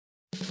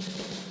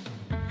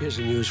Here's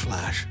a news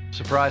flash.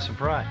 Surprise,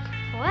 surprise.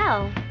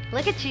 Well,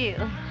 look at you.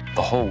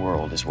 The whole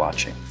world is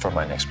watching for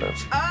my next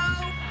move.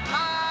 Oh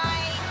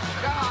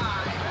my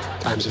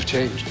God! Times have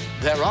changed.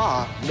 There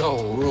are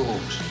no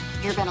rules.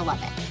 You're gonna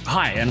love it.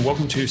 Hi, and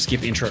welcome to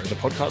Skip Intro, the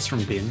podcast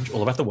from Binge,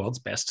 all about the world's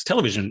best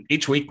television.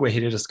 Each week, we're here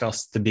to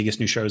discuss the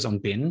biggest new shows on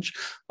Binge,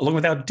 along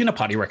with our dinner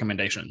party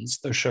recommendations,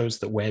 those shows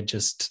that we're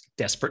just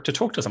desperate to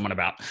talk to someone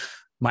about.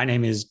 My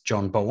name is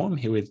John Boehm,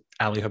 here with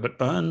Ali Herbert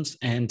Burns,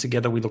 and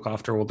together we look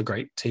after all the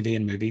great TV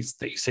and movies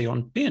that you see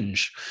on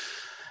Binge.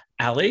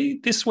 Ali,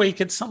 this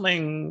week it's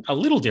something a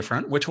little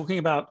different. We're talking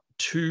about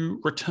two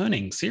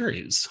returning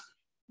series.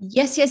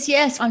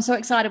 Yes. I'm so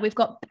excited. We've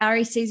got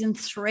Barry season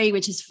 3,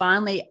 which is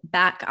finally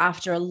back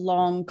after a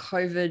long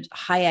COVID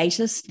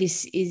hiatus.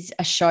 This is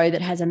a show that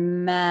has a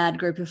mad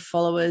group of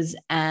followers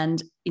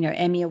and,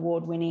 Emmy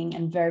award winning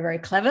and very, very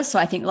clever. So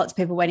I think lots of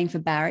people waiting for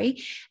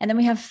Barry. And then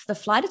we have The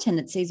Flight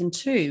Attendant season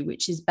 2,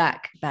 which is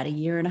back about a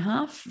year and a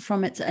half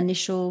from its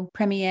initial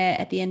premiere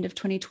at the end of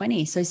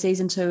 2020. So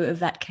season 2 of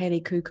that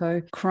Kaylee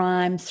Kuko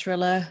crime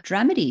thriller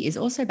dramedy is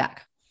also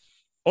back.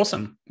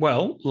 Awesome.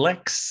 Well,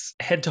 let's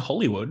head to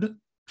Hollywood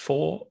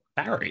for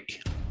Barry.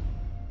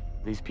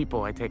 These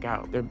people I take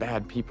out, they're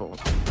bad people.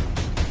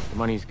 The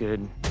money's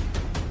good.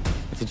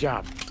 It's a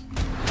job.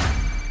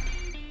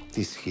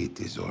 This heat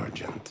is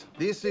urgent.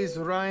 This is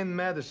Ryan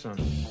Madison.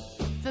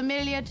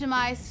 Familiar to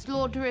my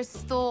slaughterous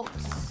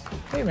thoughts.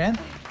 Hey, man.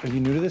 Are you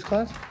new to this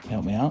class?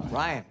 Help me out.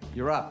 Ryan,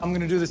 you're up. I'm going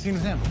to do the scene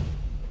with him.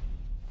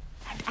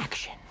 And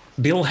action.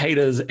 Bill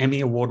Hader's Emmy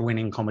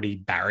award-winning comedy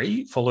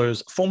Barry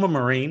follows former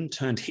Marine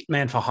turned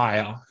hitman for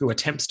hire who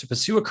attempts to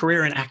pursue a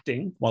career in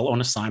acting while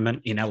on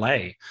assignment in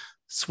LA.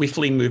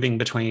 Swiftly moving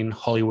between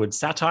Hollywood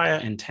satire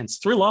and tense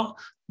thriller,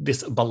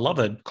 this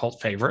beloved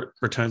cult favorite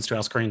returns to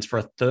our screens for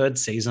a third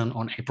season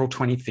on April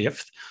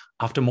 25th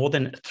after more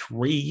than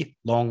 3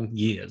 long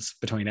years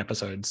between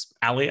episodes.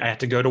 Ali, I had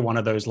to go to one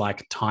of those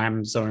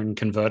time zone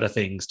converter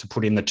things to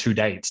put in the 2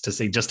 dates to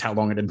see just how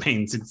long it had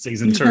been since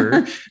season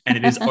 2. And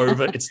it is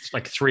over. It's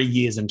 3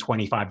 years and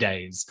 25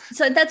 days.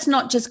 So that's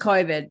not just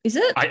COVID, is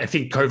it? I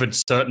think COVID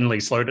certainly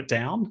slowed it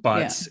down.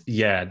 But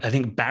yeah, I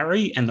think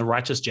Barry and The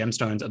Righteous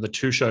Gemstones are the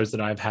 2 shows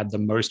that I've had the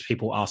most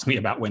people ask me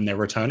about when they're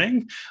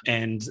returning.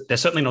 And they're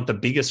certainly not the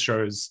biggest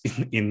shows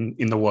in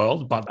the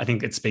world, but I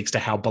think it speaks to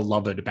how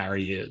beloved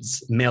Barry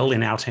is. Mel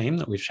in our team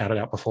that we've shouted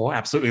out before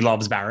absolutely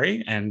loves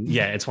Barry. And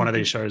yeah, it's one of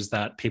these shows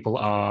that people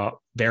are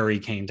very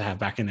keen to have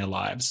back in their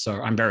lives.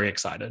 So I'm very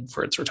excited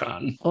for its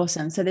return.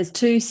 Awesome. So there's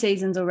 2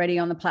 seasons already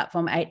on the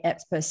platform, 8 eps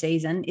per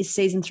season. Is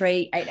season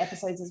 3 8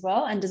 episodes as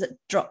well? And does it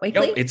drop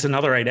weekly? Yep, it's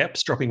another 8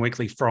 eps dropping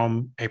weekly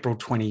from April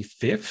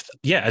 25th.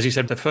 Yeah, as you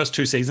said, the first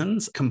 2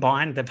 seasons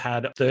combined, they've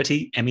had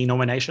 30 Emmy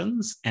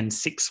nominations and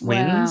 6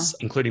 wins,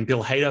 including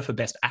Bill Hader for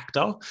Best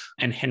Actor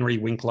and Henry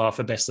Winkler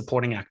for Best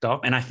Supporting Actor.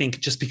 And I think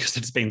just because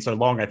it's been so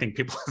long, I think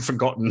people have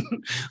forgotten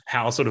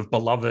how sort of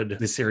beloved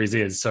this series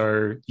is.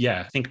 So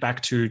yeah, think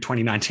back to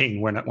 2019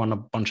 when it won a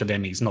bunch of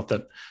Emmys. Not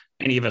that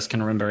any of us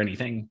can remember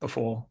anything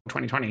before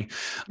 2020.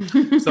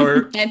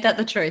 So ain't that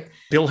the truth?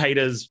 Bill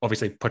Hader's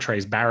obviously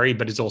portrays Barry,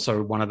 but is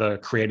also one of the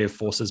creative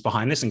forces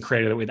behind this and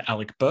created it with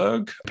Alec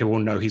Berg. People will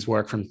know his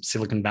work from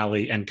Silicon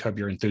Valley and Curb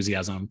Your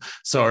Enthusiasm.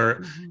 So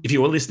if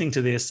you are listening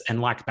to this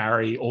and like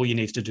Barry, all you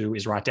need to do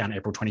is write down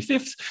April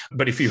 25th.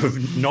 But if you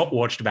have not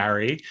watched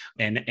Barry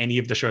and any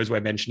of the shows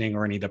we're mentioning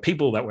or any of the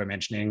people that we're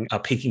mentioning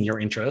are piquing your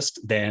interest,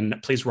 then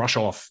please rush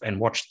off and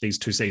watch these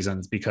 2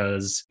 seasons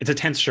because it's a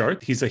tense show.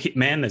 He's a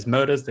hitman. There's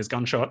murders, there's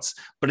gunshots,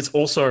 but it's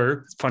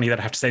also funny that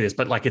I have to say this,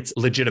 but it's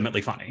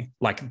legitimately funny.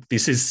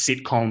 This is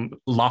sitcom,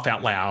 laugh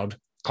out loud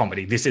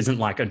comedy. This isn't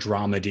like a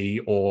dramedy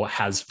or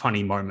has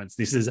funny moments.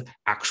 This is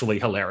actually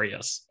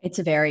hilarious. It's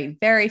a very,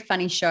 very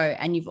funny show.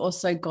 And you've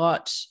also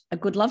got a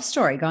good love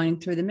story going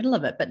through the middle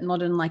of it, but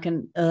not in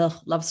an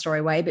love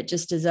story way, but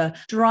just as a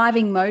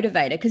driving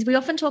motivator. Because we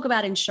often talk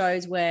about in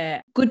shows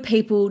where good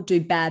people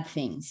do bad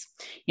things.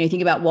 You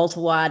think about Walter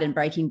White and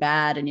Breaking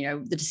Bad and,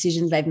 the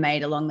decisions they've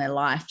made along their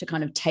life to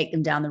kind of take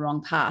them down the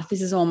wrong path.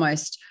 This is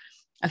almost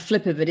a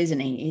flip of it, isn't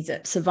he? He's a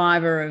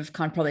survivor of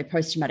kind of probably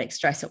post-traumatic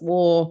stress at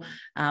war,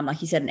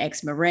 like you said, an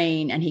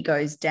ex-Marine, and he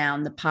goes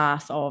down the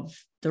path of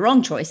the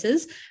wrong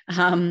choices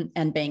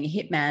and being a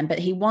hitman, but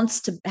he wants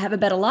to have a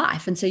better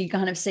life. And so you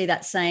kind of see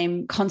that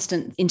same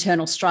constant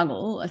internal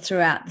struggle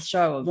throughout the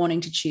show of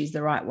wanting to choose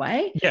the right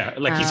way. Yeah,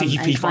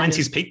 he finds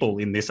his people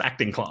in this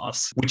acting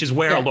class, which is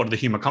where a lot of the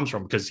humor comes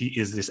from because he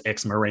is this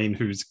ex-Marine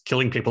who's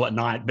killing people at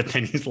night, but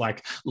then he's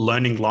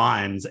learning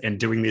lines and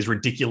doing these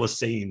ridiculous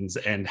scenes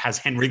and has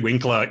Henry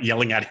Winkler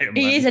yelling at him.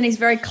 He is, and he's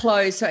very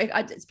close. So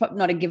it's probably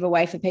not a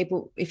giveaway for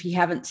people if you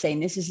haven't seen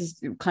this. This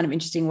is kind of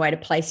interesting way to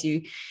place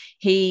you.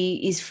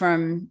 He is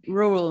from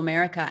rural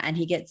America and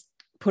he gets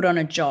put on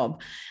a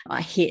job,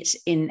 a hit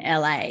in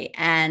LA,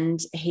 and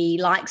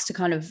he likes to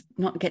kind of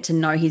not get to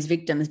know his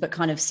victims, but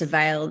kind of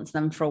surveillance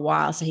them for a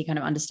while. So he kind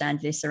of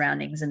understands their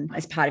surroundings and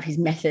as part of his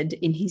method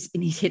in his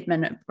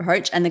hitman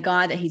approach. And the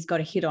guy that he's got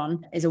a hit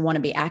on is a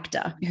wannabe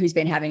actor who's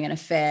been having an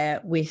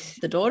affair with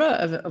the daughter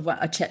of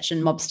a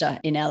Chechen mobster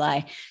in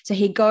LA. So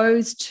he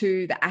goes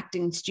to the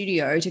acting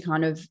studio to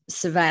kind of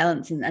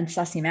surveillance and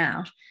suss him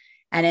out,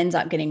 and ends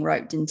up getting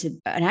roped into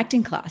an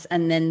acting class.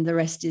 And then the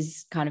rest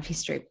is kind of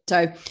history.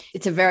 So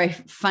it's a very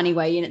funny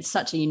way in. It's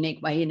such a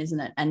unique way in, isn't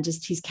it? And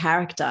just his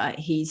character,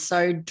 he's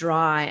so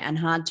dry and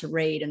hard to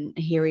read. And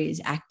here he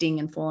is acting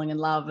and falling in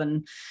love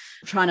and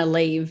trying to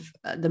leave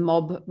the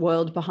mob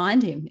world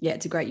behind him. Yeah,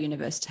 it's a great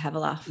universe to have a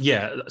laugh.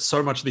 Yeah,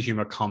 so much of the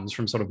humor comes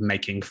from sort of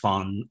making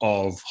fun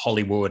of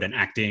Hollywood and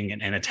acting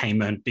and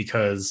entertainment,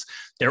 because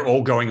they're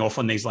all going off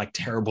on these like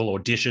terrible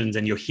auditions,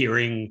 and you're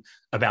hearing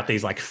about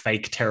these like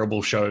fake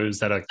terrible shows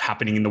that are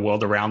happening in the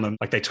world around them.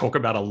 Like they talk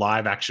about a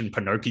live action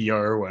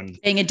Pinocchio and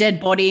being a dead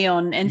body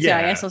on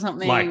NCIS or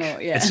something.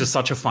 It's just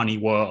such a funny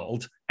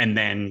world. And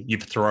then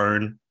you've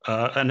thrown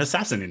an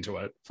assassin into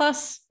it.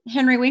 Plus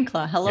Henry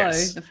Winkler,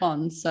 the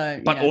Fonz. So,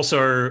 but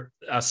also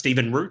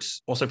Stephen Root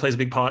also plays a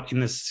big part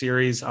in this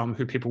series,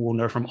 who people will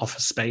know from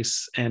Office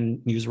Space and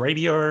News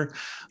Radio.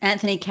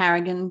 Anthony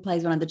Carrigan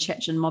plays one of the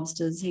Chechen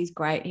mobsters. He's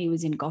great. He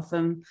was in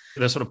Gotham.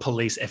 The sort of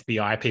police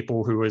FBI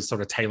people who are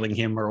sort of tailing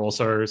him are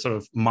also sort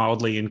of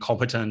mildly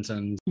incompetent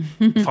and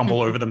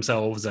fumble over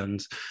themselves.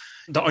 And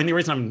the only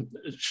reason I'm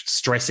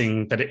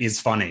stressing that it is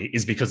funny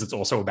is because it's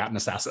also about an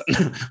assassin.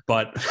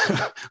 but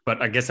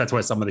I guess that's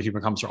where some of the humor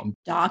comes from.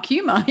 Dark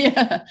humor,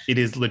 yeah. It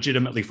is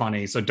legitimately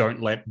funny. So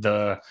don't let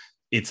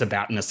it's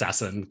about an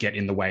assassin get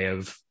in the way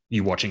of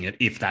you watching it,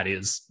 if that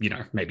is,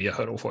 maybe a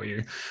hurdle for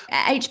you.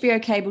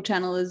 HBO cable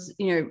channel is,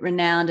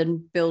 renowned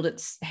and built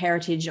its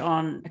heritage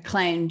on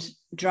acclaimed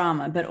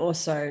drama, but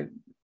also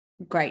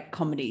great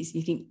comedies.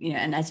 You think,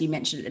 and as you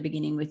mentioned at the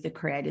beginning with the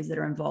creators that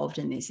are involved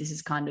in this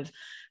is kind of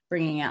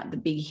bringing out the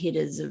big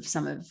hitters of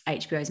some of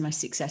HBO's most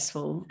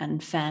successful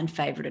and fan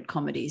favorited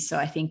comedies. So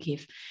I think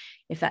if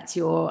that's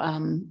your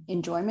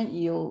enjoyment,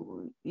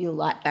 you'll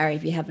like Barry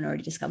if you haven't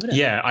already discovered it.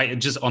 Yeah, I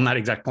just on that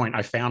exact point,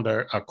 I found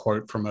a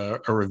quote from a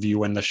review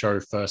when the show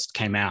first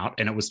came out,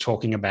 and it was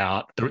talking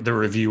about the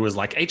review was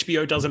like,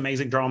 HBO does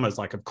amazing dramas.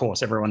 Like, of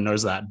course, everyone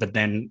knows that. But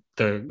then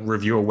the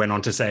reviewer went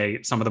on to say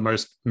some of the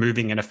most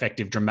moving and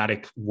effective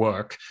dramatic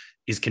work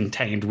is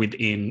contained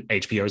within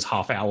HBO's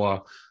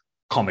half-hour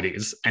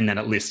comedies, and then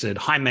it listed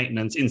High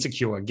Maintenance,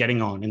 Insecure,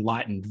 Getting On,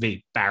 Enlightened,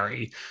 Veep,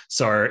 Barry.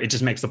 So it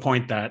just makes the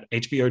point that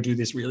HBO do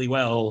this really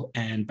well,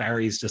 and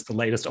Barry's just the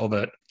latest of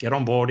it. Get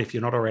on board if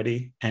you're not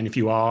already, and if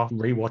you are,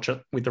 rewatch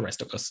it with the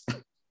rest of us.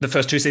 The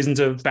first 2 seasons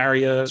of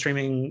Barry are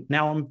streaming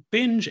now on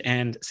Binge,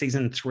 and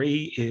season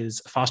 3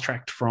 is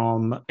fast-tracked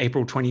from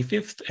April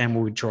 25th and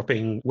will be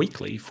dropping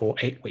weekly for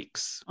 8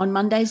 weeks. On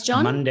Mondays,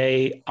 John?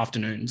 Monday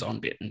afternoons on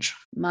Binge.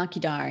 Mark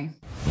your diary.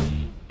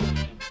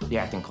 The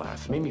acting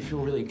class made me feel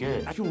really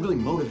good. I feel really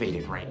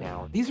motivated right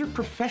now. These are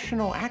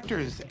professional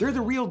actors. They're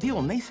the real deal,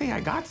 and they say I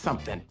got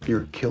something.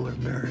 You're a killer,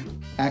 Barry.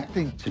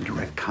 Acting is a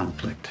direct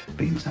conflict,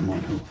 being someone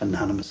who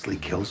anonymously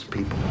kills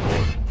people.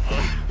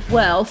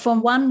 Well,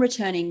 from one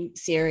returning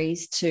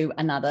series to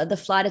another, the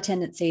Flight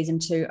Attendant Season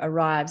 2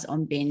 arrives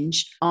on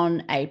Binge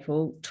on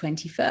April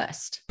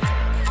 21st.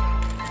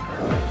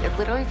 It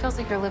literally feels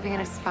like you're living in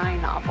a spy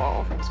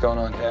novel. What's going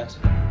on, Cass?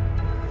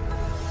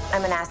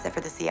 I'm an asset for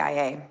the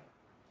CIA.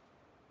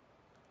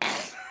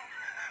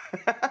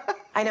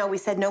 I know, we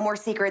said no more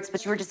secrets,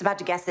 but you were just about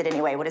to guess it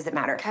anyway. What does it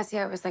matter? Cassie,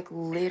 I was like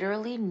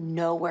literally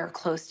nowhere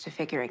close to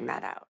figuring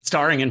that out.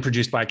 Starring and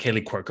produced by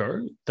Kaylee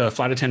Cuoco, The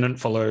Flight Attendant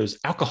follows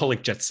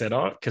alcoholic jet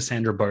setter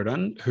Cassandra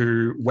Bowden,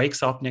 who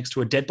wakes up next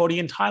to a dead body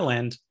in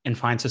Thailand and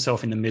finds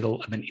herself in the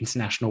middle of an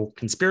international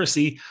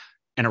conspiracy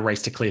and a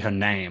race to clear her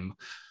name.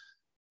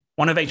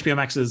 One of HBO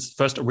Max's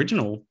first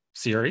original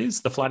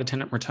series, The Flight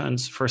Attendant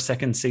returns for a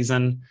second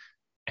season,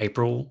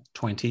 April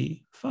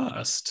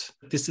 21st.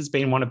 This has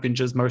been one of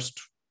Binge's most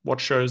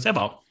watched shows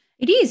ever.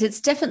 It is. It's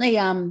definitely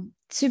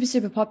super,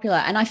 super popular.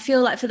 And I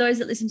feel like for those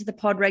that listen to the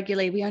pod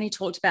regularly, we only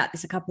talked about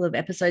this a couple of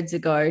episodes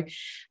ago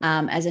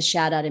as a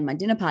shout out in my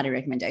dinner party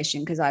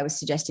recommendation, because I was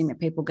suggesting that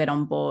people get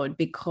on board,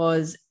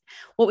 because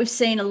what we've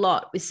seen a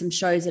lot with some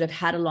shows that have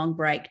had a long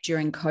break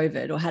during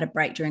COVID or had a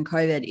break during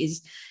COVID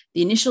is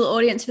the initial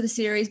audience for the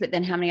series, but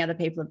then how many other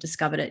people have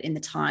discovered it in the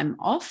time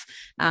off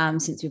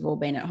since we've all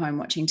been at home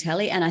watching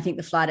telly. And I think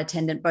The Flight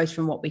Attendant, both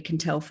from what we can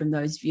tell from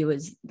those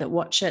viewers that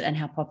watch it and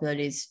how popular it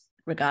is,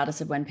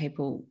 regardless of when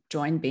people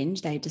join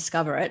Binge, they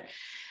discover it,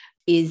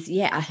 is,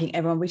 I think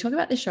everyone, we talk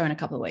about this show in a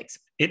couple of weeks.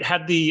 It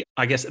had the,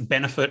 I guess,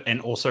 benefit and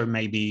also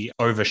maybe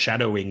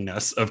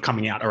overshadowingness of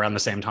coming out around the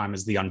same time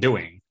as The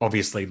Undoing.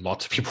 Obviously,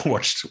 lots of people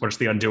watched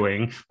The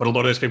Undoing, but a lot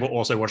of those people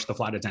also watched The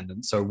Flight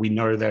Attendant. So we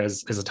know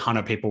there's a ton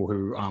of people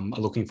who are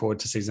looking forward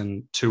to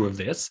season 2 of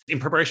this. In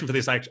preparation for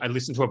this, I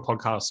listened to a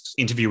podcast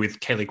interview with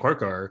Kaylee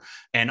Cuoco,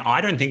 and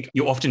I don't think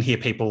you often hear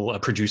people,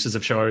 producers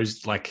of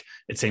shows, like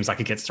it seems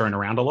like it gets thrown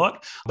around a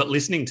lot. But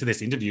listening to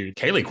this interview,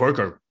 Kaylee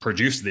Cuoco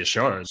produced this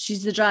show.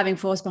 She's the driving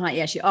force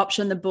behind, she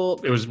optioned the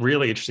book. It was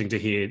really interesting to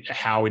hear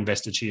how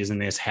invested she is in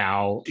this,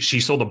 how she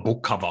saw the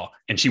book cover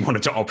and she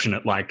wanted to option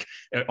it. Like,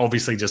 it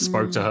obviously just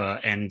spoke to her.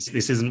 And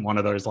this isn't one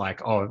of those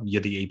like, oh,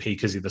 you're the EP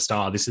because you're the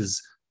star. This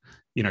is,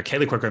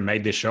 Kaylee Cuoco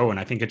made this show, and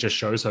I think it just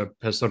shows her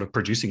sort of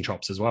producing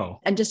chops as well.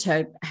 And just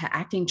her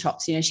acting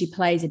chops. She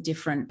plays a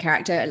different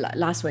character.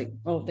 Last week,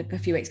 or a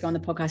few weeks ago on the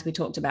podcast, we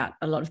talked about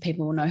a lot of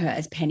people will know her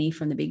as Penny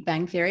from The Big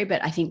Bang Theory.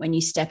 But I think when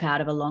you step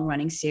out of a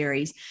long-running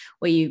series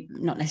where you've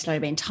not necessarily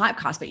been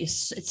typecast, but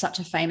it's such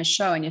a famous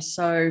show and you're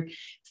so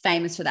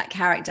famous for that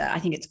character, I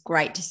think it's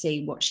great to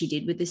see what she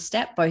did with this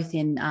step, both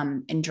in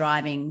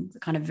driving the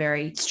kind of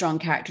very strong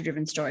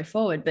character-driven story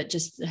forward, but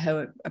just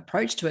her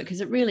approach to it,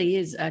 because it really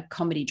is a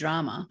comedy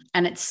drama.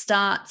 And it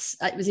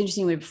was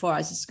interesting before, I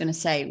was just going to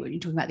say, when you're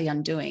talking about The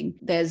Undoing,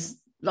 there's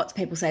lots of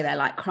people say they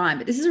like crime,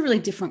 but this is a really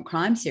different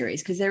crime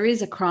series because there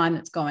is a crime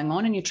that's going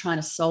on and you're trying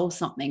to solve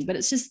something, but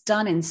it's just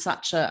done in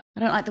such I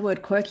don't like the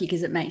word quirky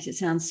because it makes it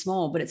sound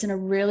small, but it's in a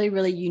really,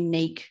 really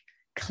unique,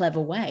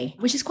 clever way,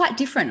 which is quite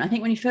different. I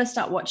think when you first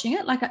start watching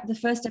it, like the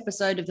first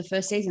episode of the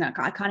first season, I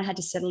kind of had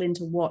to settle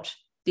into what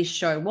this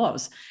show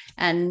was.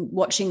 And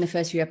watching the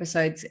first few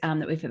episodes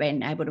that we've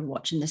been able to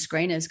watch in the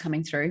screeners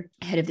coming through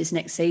ahead of this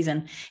next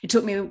season, it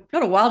took me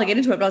not a while to get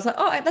into it, but I was like,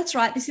 oh, that's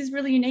right, this is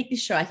really unique,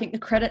 this show. I think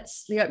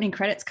the opening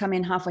credits come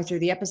in halfway through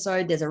the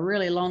episode. There's a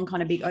really long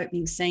kind of big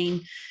opening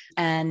scene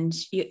and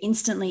you're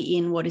instantly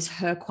in what is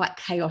her quite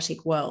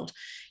chaotic world.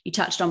 You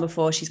touched on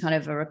before, she's kind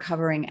of a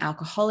recovering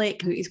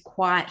alcoholic who is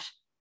quite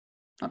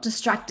not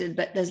distracted,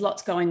 but there's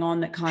lots going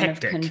on that kind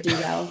hectic. Of can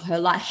derail her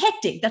life.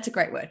 Hectic, that's a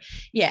great word.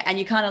 Yeah, and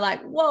you're kind of like,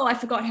 whoa, I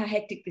forgot how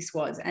hectic this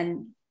was.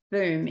 And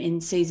boom,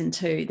 in season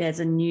 2, there's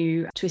a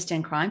new twist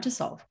and crime to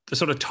solve. The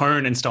sort of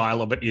tone and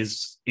style of it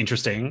is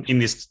interesting. In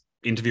this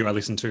interview I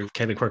listened to,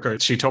 Kaylee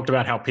Cuoco, she talked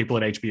about how people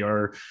at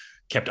HBO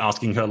kept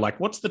asking her, like,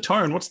 what's the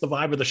tone? What's the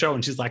vibe of the show?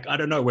 And she's like, I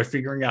don't know. We're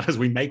figuring out as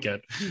we make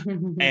it.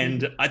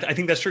 And I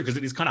think that's true because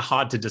it is kind of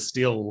hard to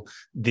distill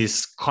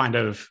this kind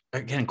of,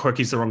 again,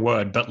 quirky is the wrong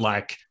word, but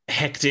like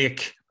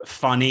hectic,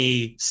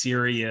 funny,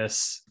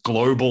 serious,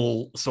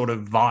 global sort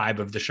of vibe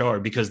of the show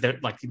because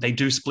they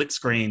do split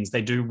screens,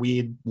 they do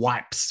weird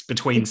wipes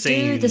between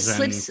scenes. The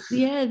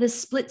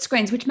split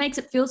screens, which makes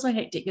it feel so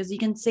hectic because you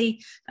can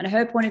see kind of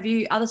her point of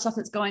view, other stuff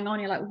that's going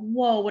on. You're like,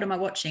 whoa, what am I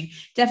watching?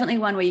 Definitely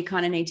one where you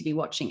kind of need to be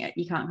watching it.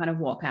 You can't kind of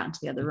walk out into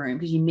the other room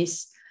because you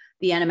miss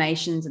the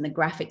animations and the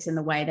graphics and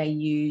the way they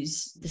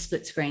use the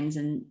split screens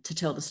and to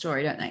tell the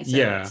story, don't they?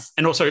 So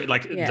and also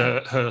like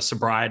her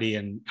sobriety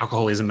and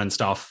alcoholism and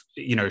stuff,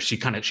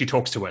 she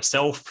talks to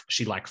herself.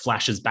 She like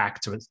flashes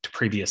back to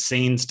previous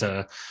scenes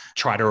to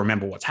try to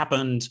remember what's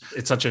happened.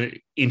 It's such an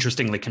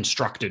interestingly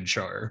constructed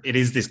show. It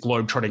is this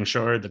globe-trotting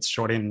show that's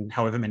shot in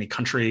however many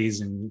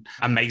countries and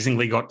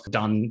amazingly got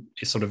done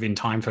sort of in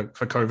time for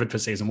COVID for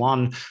season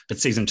 1. But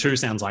season 2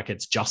 sounds like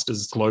it's just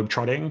as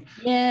globe-trotting.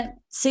 Yeah.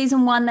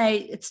 Season 1,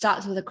 it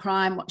starts with a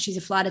crime. She's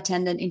a flight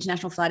attendant,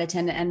 international flight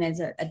attendant, and there's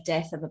a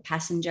death of a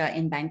passenger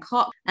in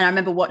Bangkok. And I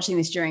remember watching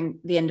this during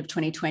the end of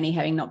 2020,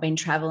 having not been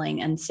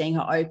traveling and seeing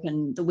her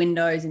open the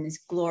windows in this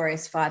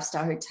glorious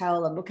 5-star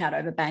hotel and look out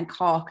over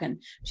Bangkok.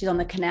 And she's on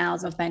the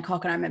canals of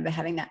Bangkok. And I remember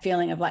having that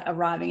feeling of like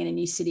arriving in a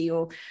new city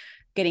or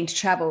getting to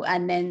travel.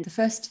 And then the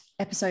first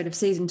episode of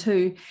season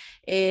 2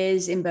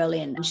 is in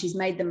Berlin. And she's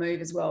made the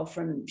move as well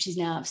she's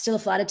now still a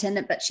flight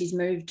attendant, but she's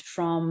moved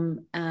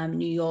from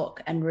New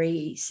York and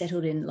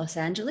resettled in Los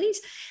Angeles.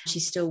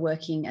 She's still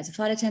working as a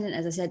flight attendant,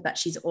 as I said, but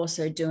she's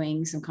also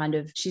doing some kind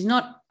of, she's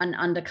not an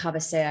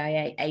undercover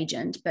CIA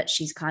agent, but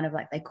she's kind of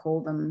like, they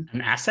call them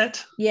an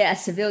asset. Yeah, a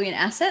civilian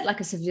asset, like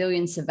a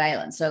civilian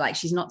surveillance. So like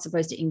she's not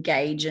supposed to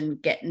engage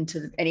and get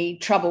into any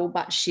trouble,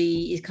 but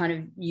she is kind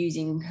of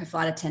using her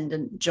flight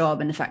attendant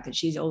job and the fact that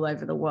she's all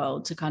over the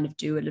world to kind of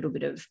do a little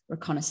bit of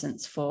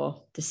reconnaissance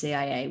for the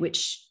CIA,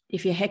 which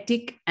if you're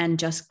hectic and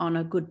just on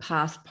a good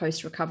path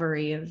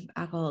post-recovery of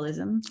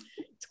alcoholism,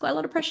 it's quite a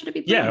lot of pressure to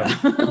be put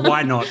under.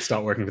 Why not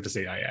start working for the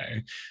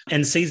CIA?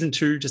 And season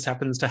 2 just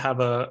happens to have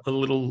a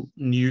little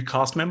new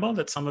cast member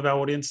that some of our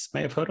audience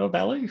may have heard of,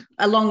 Ali.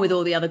 Along with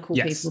all the other cool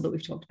people that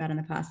we've talked about in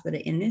the past that are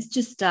in this,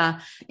 just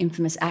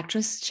infamous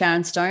actress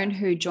Sharon Stone,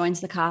 who joins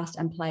the cast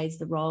and plays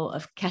the role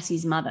of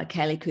Cassie's mother,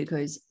 Kaylee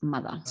Cuoco's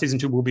mother. Season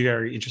 2 will be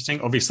very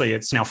interesting. Obviously,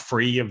 it's now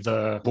free of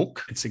the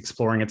book. It's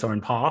exploring its own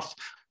path.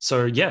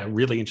 So yeah,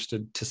 really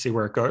interested to see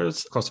where it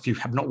goes. Of course, if you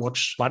have not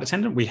watched Flight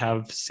Attendant, we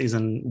have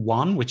season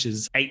 1, which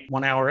is 8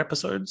 one-hour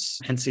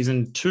episodes, and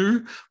season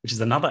 2, which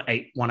is another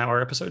 8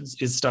 one-hour episodes,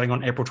 is starting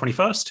on April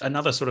 21st.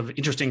 Another sort of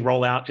interesting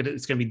rollout.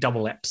 It's going to be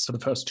double eps for the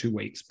first 2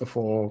 weeks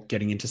before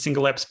getting into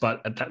single eps,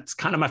 but that's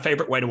kind of my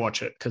favorite way to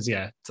watch it because,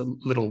 yeah, it's a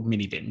little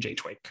mini binge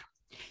each week.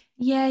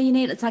 Yeah,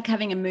 it's like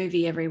having a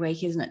movie every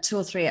week, isn't it? 2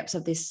 or 3 eps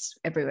of this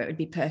every week would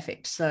be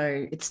perfect.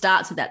 So it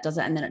starts with that, does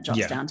it? And then it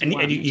drops down to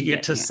one. And you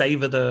get to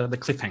savor the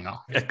cliffhanger.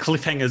 A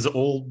cliffhanger is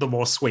all the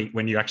more sweet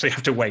when you actually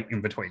have to wait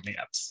in between the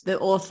eps. The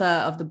author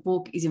of the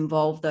book is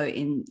involved, though,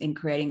 in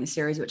creating the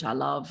series, which I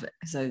love.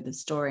 So the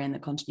story and the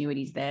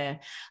continuity is there.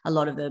 A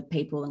lot of the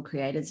people and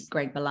creators,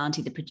 Greg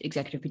Berlanti, the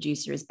executive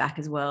producer, is back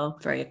as well.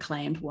 Very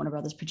acclaimed Warner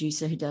Brothers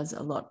producer who does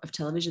a lot of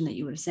television that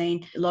you would have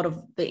seen. A lot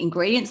of the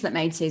ingredients that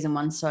made season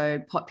 1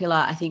 so popular.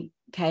 I think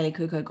Kaylee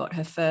Cuoco got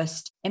her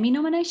first Emmy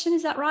nomination.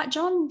 Is that right,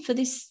 John, for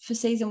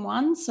season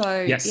 1?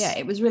 So yes. Yeah,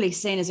 it was really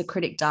seen as a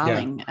critic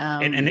darling. Yeah.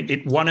 And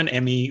it won an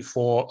Emmy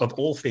for, of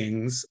all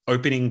things,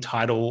 opening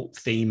title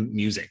theme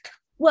music.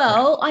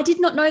 Well, I did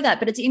not know that,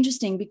 but it's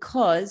interesting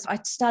because I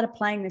started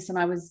playing this and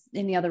I was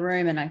in the other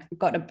room and I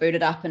got it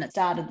booted up and it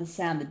started the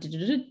sound,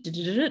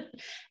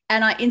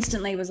 and I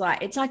instantly was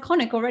like, it's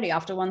iconic already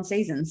after 1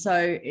 season.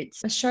 So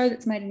it's a show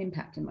that's made an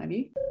impact in my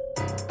view.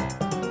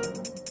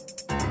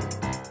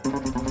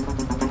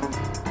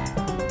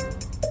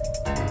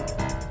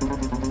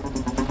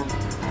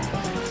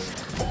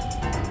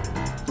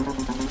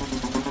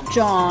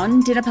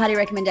 John, dinner party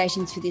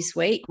recommendations for this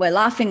week. We're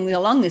laughing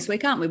along this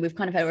week, aren't we? We've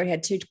kind of already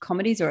had 2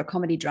 comedies or a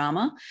comedy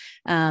drama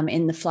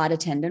in The Flight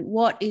Attendant.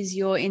 What is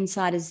your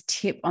insider's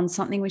tip on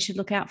something we should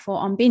look out for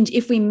on binge?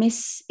 If we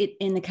miss it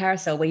in the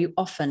carousel where you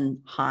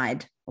often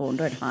hide, or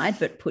don't hide,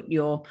 but put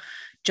your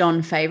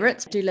John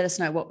favourites, do let us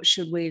know what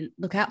should we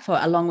look out for.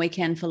 A long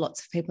weekend for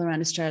lots of people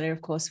around Australia,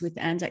 of course, with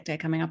Anzac Day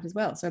coming up as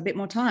well. So a bit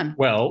more time.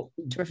 Well,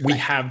 we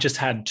have just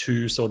had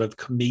 2 sort of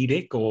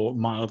comedic or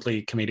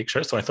mildly comedic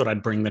shows. So I thought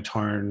I'd bring the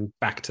tone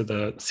back to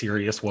the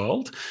serious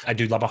world. I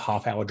do love a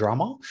half-hour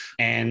drama.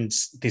 And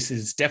this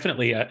is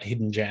definitely a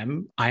hidden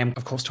gem. I am,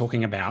 of course,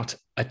 talking about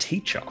A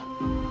Teacher.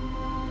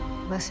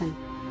 Listen,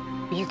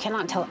 you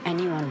cannot tell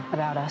anyone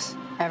about us,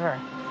 ever.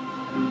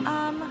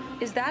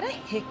 Is that a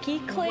hickey,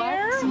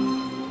 Claire?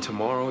 What?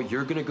 Tomorrow,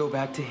 you're gonna go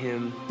back to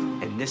him,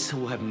 and this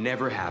will have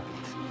never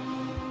happened.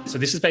 So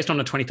this is based on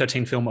a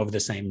 2013 film of the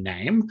same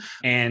name.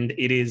 And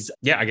it is,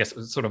 I guess,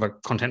 sort of a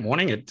content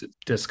warning. It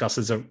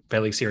discusses a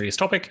fairly serious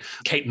topic.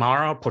 Kate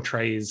Mara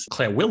portrays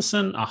Claire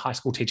Wilson, a high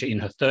school teacher in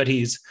her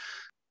 30s.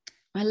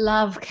 I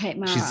love Kate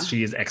Mara.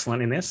 She is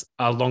excellent in this,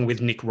 along with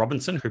Nick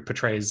Robinson, who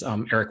portrays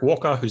Eric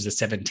Walker, who's a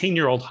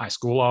 17-year-old high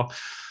schooler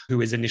who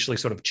is initially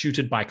sort of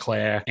tutored by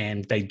Claire,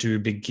 and they do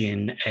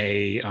begin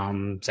a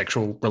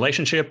sexual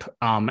relationship.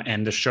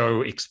 And the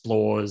show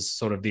explores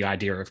sort of the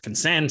idea of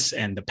consent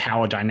and the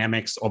power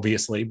dynamics,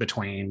 obviously,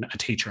 between a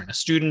teacher and a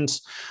student.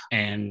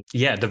 And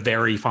the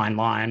very fine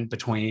line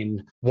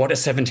between what a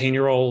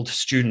 17-year-old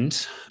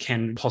student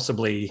can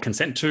possibly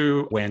consent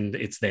to when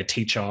it's their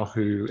teacher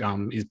who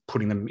is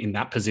putting them in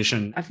that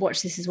position. I've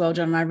watched this as well,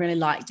 John, and I really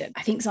liked it.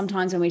 I think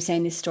sometimes when we've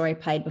seen this story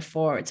played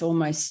before, it's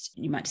almost,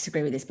 you might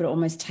disagree with this, but it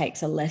almost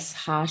takes a less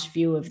harsh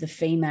view of the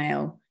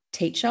female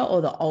teacher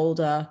or the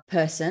older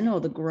person or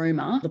the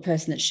groomer, the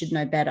person that should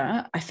know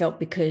better. I felt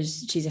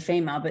because she's a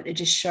female, but it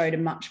just showed a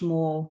much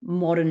more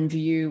modern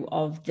view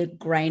of the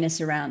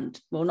grayness around,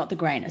 well, not the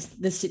grayness,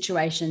 the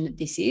situation that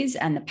this is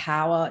and the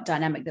power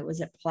dynamic that was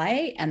at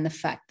play, and the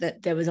fact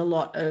that there was a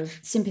lot of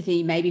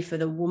sympathy maybe for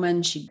the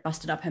woman. She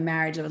busted up her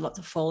marriage. There was lots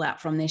of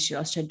fallout from this. She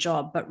lost her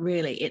job, but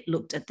really it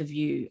looked at the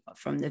view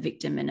from the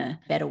victim in a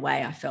better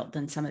way, I felt,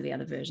 than some of the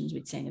other versions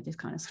we'd seen of this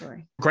kind of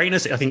story.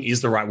 Grayness, I think, is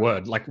the right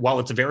word. Like, while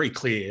it's very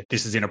clear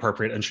this is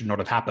inappropriate and should not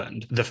have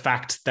happened, the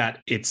fact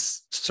that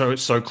it's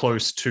so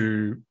close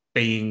to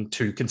being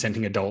to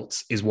consenting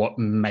adults is what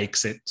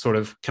makes it sort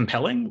of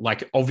compelling.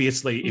 Like,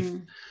 obviously,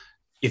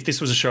 if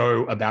this was a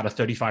show about a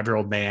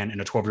 35-year-old man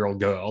and a 12-year-old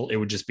girl, it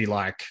would just be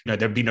like,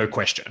 there'd be no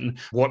question.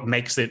 What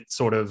makes it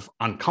sort of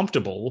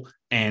uncomfortable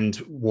and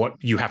what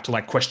you have to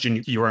like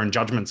question your own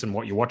judgments and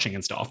what you're watching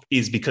and stuff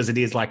is because it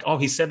is like, oh,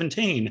 he's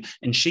 17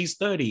 and she's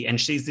 30 and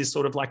she's this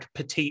sort of like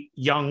petite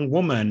young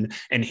woman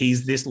and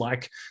he's this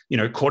like,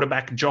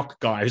 quarterback jock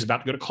guy who's about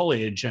to go to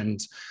college, and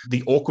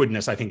the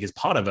awkwardness, I think, is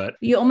part of it.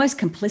 You're almost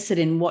complicit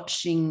in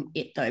watching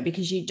it though,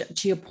 because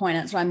to your point,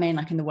 that's what I mean,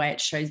 like in the way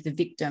it shows the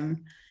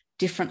victim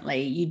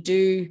differently.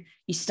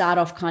 You start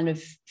off kind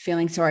of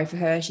feeling sorry for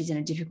her. She's in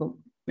a difficult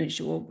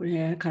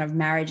kind of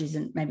marriage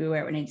isn't maybe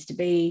where it needs to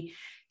be.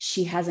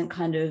 She hasn't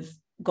kind of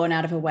gone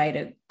out of her way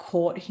to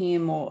court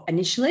him, or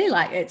initially,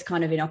 like, it's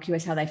kind of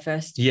innocuous how they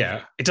first.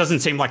 Yeah. It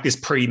doesn't seem like this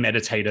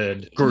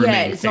premeditated grooming.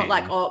 Yeah. It's thing. not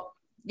like,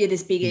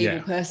 this big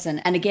evil person.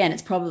 And again,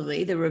 it's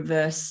probably the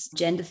reverse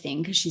gender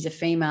thing because she's a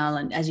female.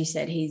 And as you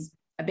said, he's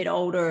a bit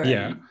older.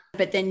 Yeah.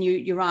 But then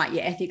you're right,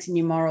 your ethics and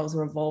your morals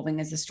are evolving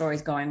as the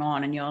story's going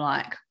on. And you're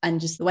like, and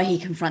just the way he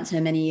confronts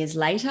her many years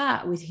later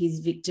with his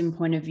victim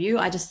point of view,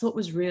 I just thought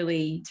was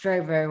really, it's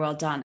very, very well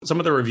done. Some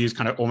of the reviews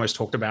kind of almost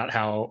talked about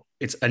how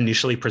it's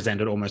initially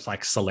presented almost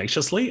like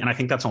salaciously. And I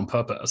think that's on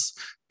purpose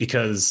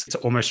because it's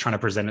almost trying to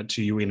present it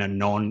to you in a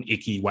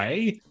non-icky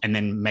way and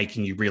then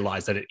making you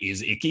realize that it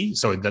is icky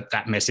so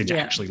that message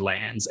actually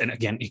lands. And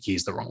again, icky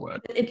is the wrong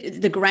word.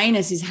 The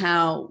grayness is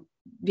how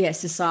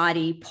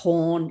society,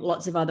 porn,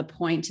 lots of other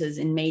pointers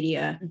in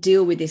media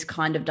deal with this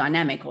kind of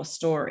dynamic or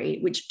story,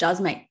 which does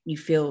make you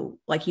feel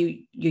like you're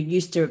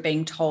used to it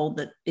being told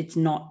that it's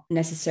not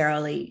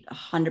necessarily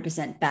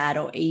 100% bad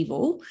or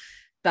evil.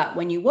 But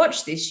when you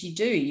watch this, you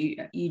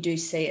do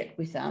see it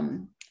with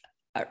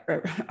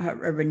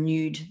a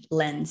renewed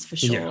lens for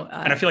sure.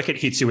 Yeah. And I feel like it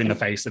hits you in the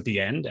face at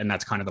the end. And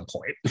that's kind of the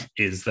point,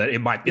 is that it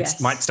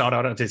might start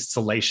out as this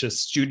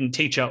salacious student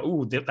teacher.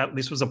 Oh,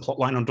 this was a plot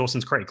line on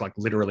Dawson's Creek. Like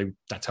literally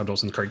that's how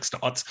Dawson's Creek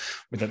starts,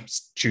 with a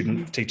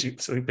student teacher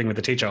sleeping with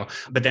a teacher.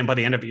 But then by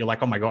the end of it, you're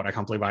like, oh my God, I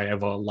can't believe I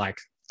ever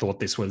thought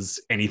this was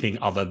anything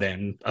other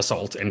than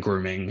assault and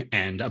grooming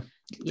and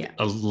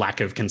a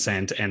lack of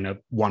consent and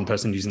one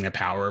person using their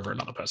power over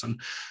another person.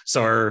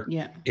 So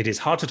it is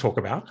hard to talk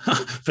about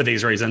for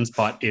these reasons,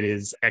 but it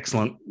is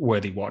excellent,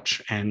 worthy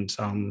watch. And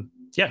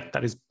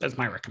that's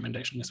my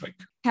recommendation this week.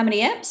 How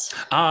many eps?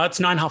 It's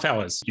 9.5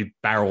 hours. You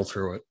barrel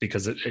through it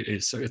because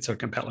it's so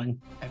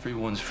compelling.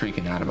 Everyone's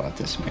freaking out about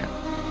this, man.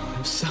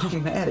 I'm so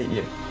mad at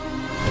you.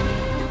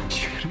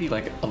 You're gonna be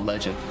like a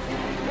legend.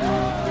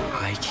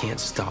 I can't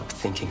stop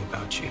thinking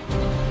about you.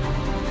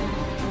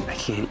 I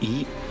can't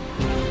eat.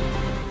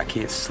 I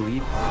can't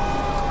sleep.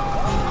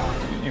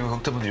 You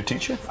hooked up with your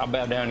teacher? I'll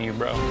bow down to you,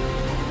 bro.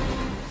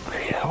 I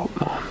need help,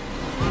 Mom.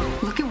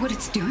 Look at what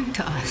it's doing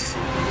to us.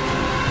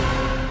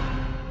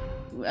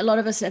 A lot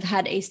of us have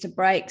had Easter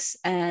breaks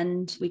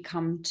and we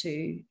come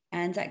to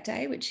Anzac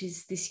Day, which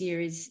is this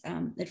year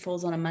it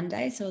falls on a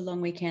Monday, so a long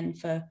weekend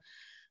for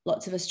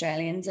lots of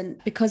Australians.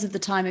 And because of the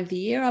time of the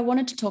year, I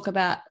wanted to talk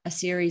about a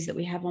series that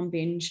we have on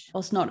binge. Well,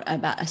 it's not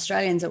about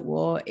Australians at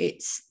war.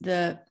 It's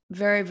the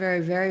very,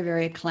 very, very,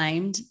 very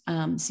acclaimed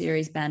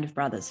series Band of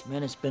Brothers.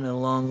 Man, it's been a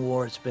long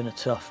war. It's been a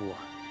tough war.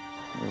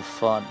 You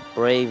fought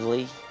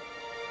bravely,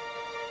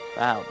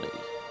 proudly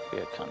for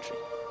your country.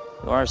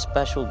 You are a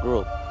special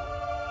group.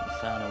 You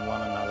found in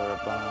one another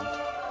a bond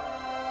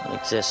that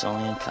exists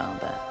only in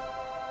combat.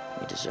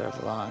 We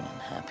deserve long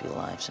and happy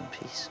lives in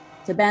peace.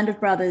 So Band of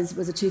Brothers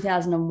was a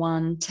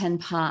 2001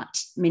 10-part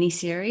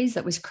miniseries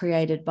that was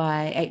created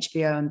by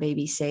HBO and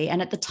BBC,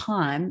 and at the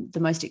time,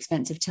 the most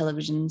expensive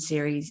television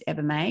series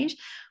ever made,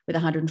 with a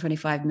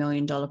 $125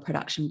 million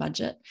production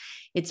budget.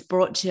 It's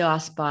brought to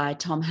us by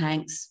Tom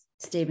Hanks,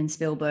 Steven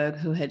Spielberg,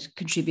 who had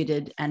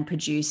contributed and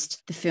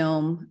produced the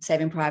film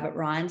Saving Private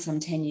Ryan some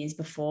 10 years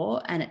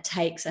before. And it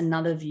takes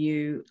another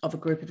view of a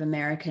group of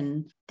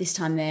American, this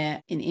time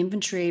they're in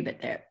infantry, but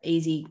they're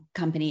Easy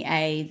Company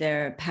A,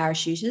 they're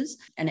parachuters.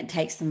 And it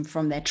takes them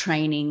from their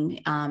training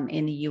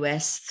in the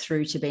US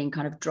through to being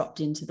kind of dropped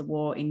into the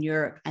war in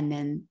Europe and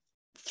then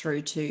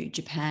through to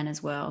Japan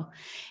as well.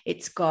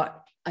 It's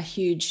got a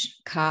huge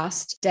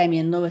cast,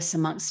 Damian Lewis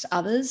amongst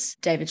others,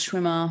 David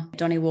Schwimmer,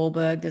 Donnie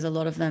Wahlberg, there's a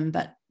lot of them,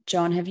 but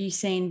John, have you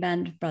seen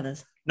Band of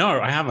Brothers? No,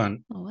 I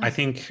haven't. Oh, wow. I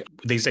think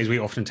these days we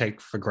often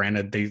take for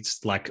granted these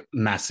like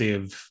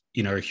massive,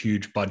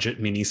 huge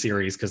budget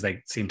miniseries because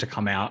they seem to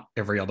come out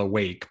every other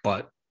week.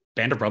 But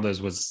Band of Brothers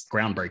was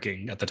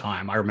groundbreaking at the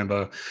time. I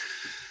remember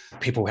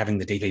people having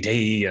the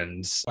DVD,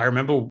 and I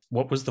remember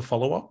what was the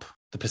follow-up?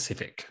 The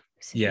Pacific.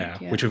 Yeah,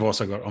 which we've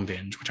also got on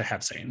binge, which I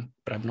have seen,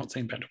 but I've not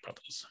seen Band of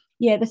Brothers.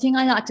 Yeah, the thing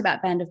I liked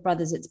about Band of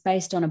Brothers, it's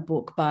based on a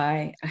book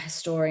by a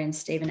historian,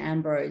 Stephen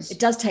Ambrose. It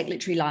does take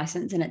literary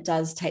license and it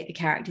does take the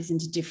characters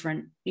into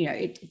different,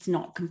 it's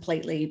not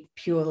completely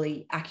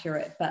purely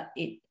accurate, but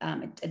it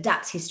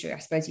adapts history, I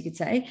suppose you could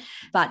say.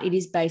 But it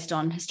is based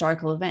on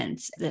historical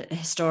events. The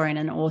historian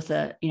and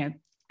author,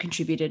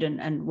 contributed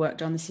and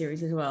worked on the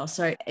series as well.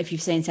 So if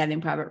you've seen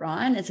Saving Private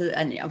Ryan,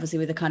 and obviously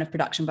with the kind of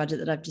production budget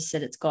that I've just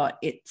said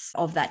it's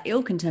of that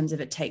ilk in terms of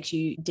it takes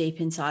you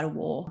deep inside a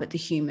war, but the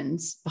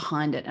humans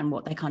behind it and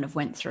what they kind of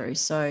went through.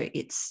 So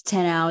it's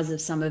 10 hours of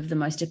some of the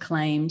most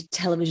acclaimed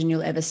television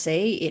you'll ever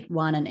see. It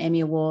won an Emmy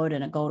Award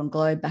and a Golden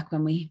Globe back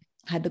when we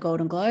had the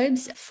Golden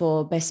Globes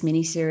for Best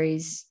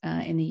Miniseries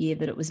in the year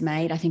that it was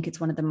made. I think it's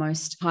one of the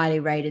most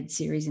highly rated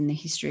series in the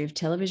history of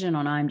television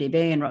on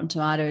IMDb and Rotten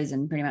Tomatoes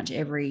and pretty much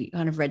every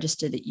kind of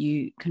register that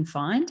you can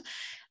find.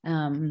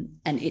 And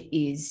it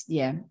is,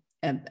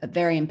 a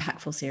very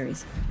impactful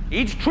series.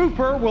 Each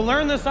trooper will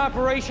learn this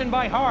operation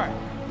by heart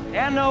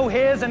and know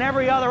his and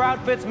every other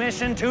outfit's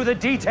mission to the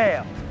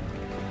detail.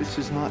 This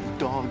is not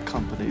Dog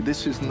Company.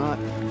 This is not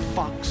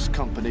Fox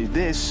Company.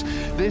 This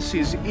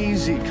is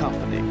Easy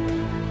Company.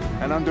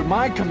 And under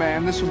my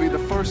command, this will be the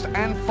first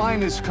and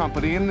finest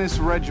company in this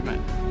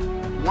regiment.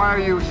 Why are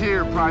you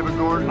here, Private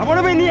Gordon? I want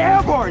to be in the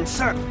airborne,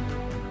 sir.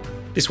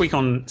 This week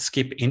on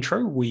Skip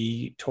Intro,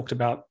 we talked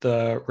about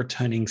the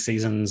returning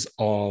seasons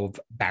of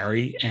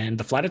Barry and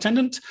The Flight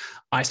Attendant.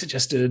 I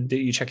suggested that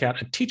you check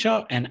out A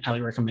Teacher, and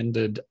Ali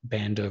recommended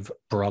Band of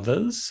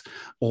Brothers.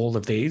 All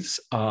of these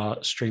are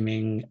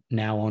streaming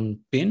now on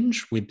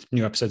Binge, with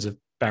new episodes of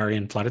Barry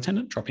and Flight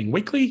Attendant dropping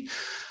weekly.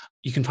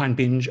 You can find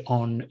Binge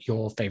on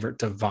your favorite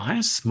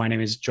device. My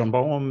name is John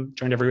Boehm,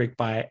 joined every week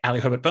by Ali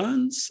Herbert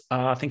Burns.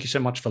 Thank you so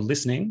much for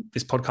listening.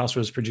 This podcast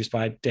was produced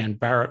by Dan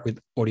Barrett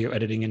with audio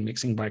editing and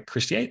mixing by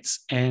Chris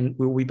Yates. And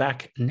we'll be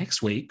back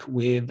next week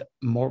with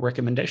more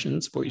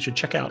recommendations for what you should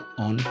check out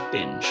on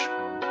Binge.